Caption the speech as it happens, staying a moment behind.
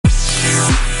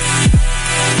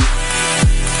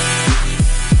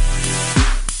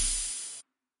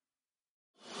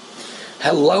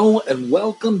Hello and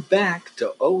welcome back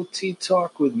to OT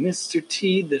Talk with Mr.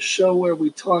 T, the show where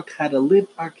we talk how to live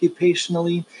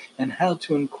occupationally and how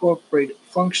to incorporate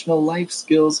functional life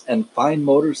skills and fine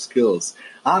motor skills.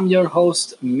 I'm your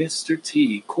host, Mr.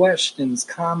 T. Questions,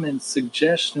 comments,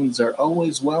 suggestions are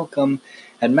always welcome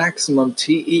at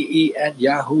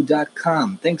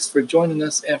MaximumTEE@yahoo.com. Thanks for joining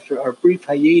us after our brief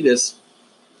hiatus.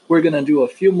 We're going to do a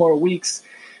few more weeks,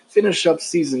 finish up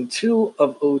Season 2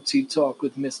 of OT Talk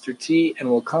with Mr. T,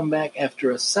 and we'll come back after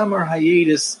a summer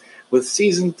hiatus with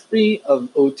Season 3 of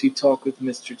OT Talk with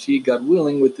Mr. T, God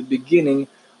willing, with the beginning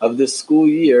of this school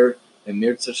year in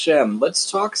Mirz Hashem.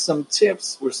 Let's talk some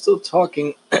tips. We're still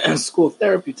talking school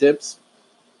therapy tips,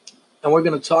 and we're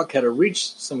going to talk how to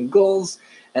reach some goals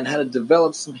and how to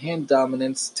develop some hand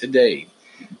dominance today.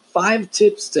 5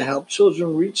 tips to help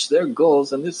children reach their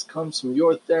goals, and this comes from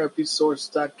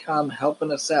yourtherapysource.com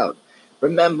helping us out.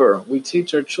 Remember, we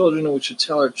teach our children, and we should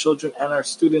tell our children and our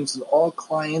students and all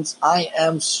clients, I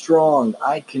am strong.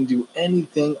 I can do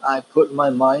anything I put my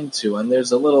mind to. And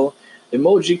there's a little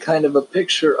emoji, kind of a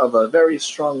picture of a very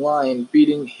strong lion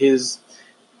beating his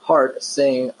heart,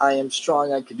 saying, I am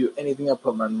strong, I can do anything I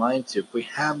put my mind to. If we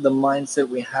have the mindset,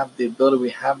 we have the ability, we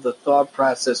have the thought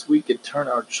process, we could turn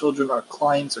our children, our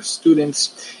clients, our students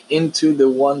into the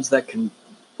ones that can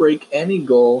break any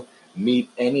goal, meet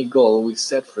any goal we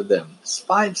set for them. It's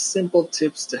 5 simple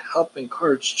tips to help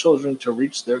encourage children to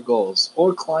reach their goals,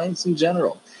 or clients in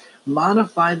general.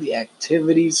 Modify the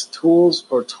activities, tools,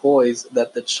 or toys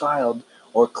that the child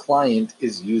or client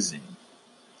is using.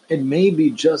 It may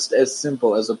be just as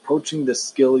simple as approaching the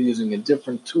skill using a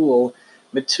different tool,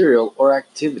 material, or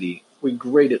activity. We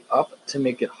grade it up to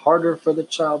make it harder for the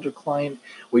child or client.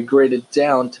 We grade it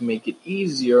down to make it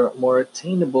easier, more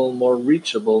attainable, more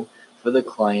reachable for the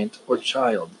client or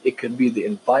child. It could be the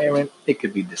environment, it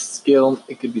could be the skill,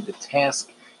 it could be the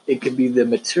task, it could be the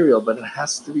material, but it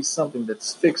has to be something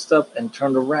that's fixed up and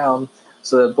turned around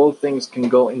so that both things can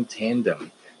go in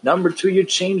tandem. Number 2, you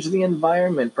change the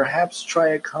environment. Perhaps try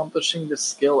accomplishing the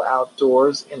skill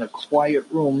outdoors in a quiet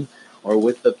room or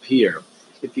with a peer.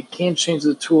 If you can't change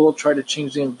the tool, try to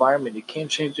change the environment. You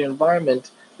can't change the environment,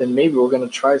 then maybe we're going to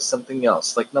try something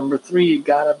else. Like number 3, you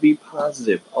got to be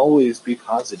positive. Always be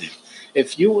positive.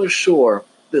 If you assure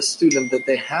the student that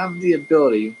they have the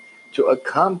ability to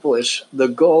accomplish the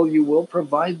goal, you will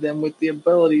provide them with the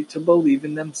ability to believe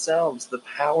in themselves. The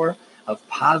power of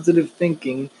positive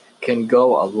thinking can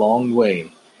go a long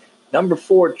way. Number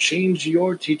 4, change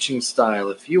your teaching style.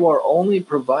 If you are only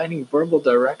providing verbal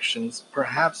directions,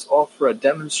 perhaps offer a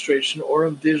demonstration or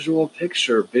a visual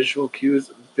picture. Visual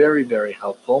cues, very, very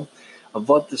helpful, of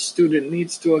what the student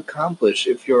needs to accomplish.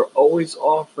 If you're always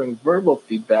offering verbal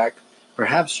feedback,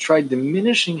 perhaps try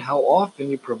diminishing how often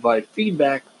you provide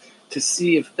feedback to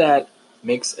see if that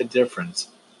makes a difference.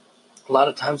 A lot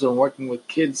of times when working with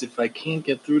kids, if I can't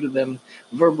get through to them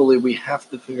verbally, we have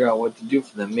to figure out what to do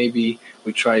for them. Maybe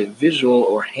we try visual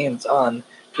or hands-on,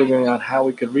 figuring out how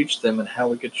we could reach them and how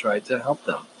we could try to help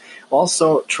them.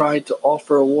 Also, try to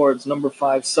offer awards. Number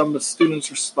 5, some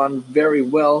students respond very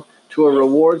well to a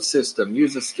reward system.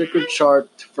 Use a sticker chart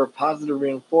for positive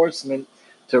reinforcement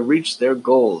to reach their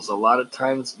goals. A lot of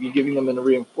times, you giving them a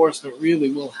reinforcement really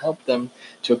will help them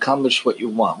to accomplish what you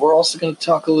want. We're also going to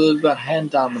talk a little bit about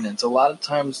hand dominance. A lot of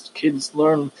times, kids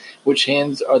learn which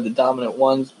hands are the dominant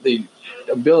ones. They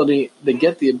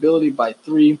get the ability by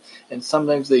 3, and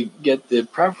sometimes they get the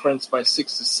preference by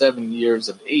 6 to 7 years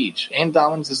of age. Hand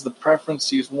dominance is the preference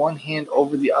to use one hand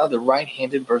over the other,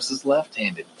 right-handed versus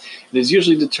left-handed. It is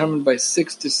usually determined by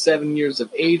 6 to 7 years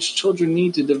of age. Children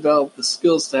need to develop the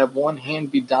skills to have one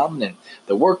hand be dominant,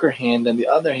 the worker hand, and the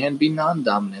other hand be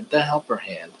non-dominant, the helper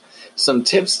hand. Some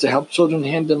tips to help children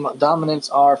hand dominance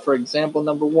are, for example,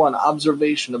 number 1,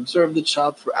 observation. Observe the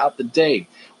child throughout the day.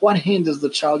 What hand does the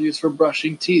child use for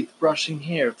brushing teeth, brushing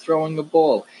hair, throwing a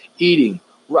ball, eating,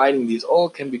 writing? These all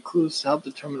can be clues to help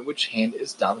determine which hand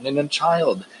is dominant in a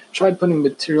child. Try putting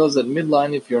materials at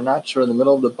midline if you're not sure in the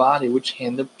middle of the body which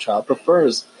hand the child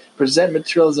prefers. Present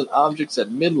materials and objects at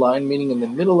midline, meaning in the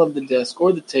middle of the desk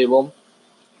or the table,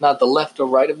 not the left or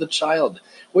right of the child.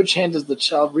 Which hand does the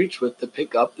child reach with to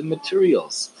pick up the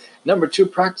materials? Number 2,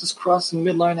 practice crossing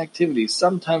midline activities.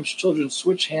 Sometimes children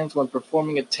switch hands when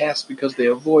performing a task because they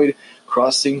avoid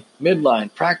crossing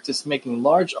midline. Practice making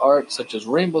large art such as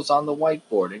rainbows on the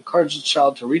whiteboard. Encourage the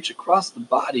child to reach across the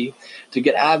body to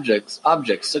get objects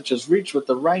such as reach with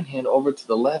the right hand over to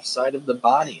the left side of the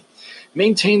body.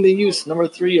 Maintain the use, number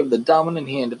 3, of the dominant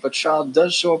hand. If a child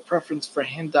does show a preference for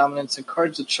hand dominance,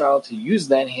 encourage the child to use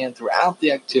that hand throughout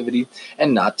the activity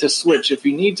and not to switch. If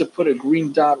you need to put a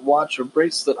green dot watch or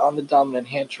bracelet on the dominant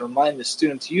hand to remind the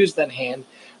student to use that hand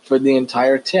for the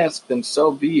entire task, then so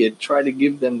be it. Try to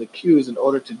give them the cues in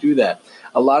order to do that.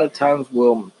 A lot of times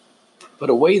we'll put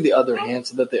away the other hand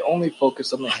so that they only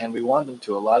focus on the hand we want them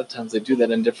to. A lot of times they do that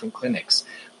in different clinics.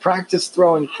 Practice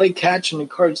throwing. Play catch and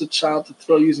encourage the child to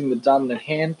throw using the dominant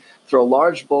hand. Throw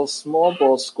large balls, small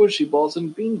balls, squishy balls,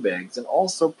 and bean bags. And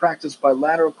also practice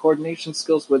bilateral coordination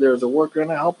skills where there is a worker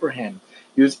and a helper hand.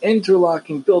 Use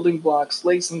interlocking building blocks,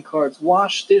 lacing cards,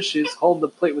 wash dishes, hold the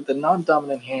plate with the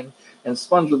non-dominant hand, and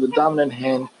sponge with the dominant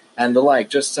hand, and the like.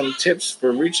 Just some tips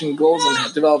for reaching goals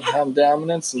and develop hand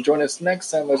dominance. And join us next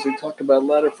time as we talk about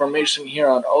letter formation here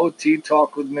on OT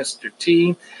Talk with Mr.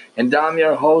 T. And I'm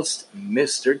your host,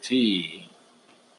 Mr. T.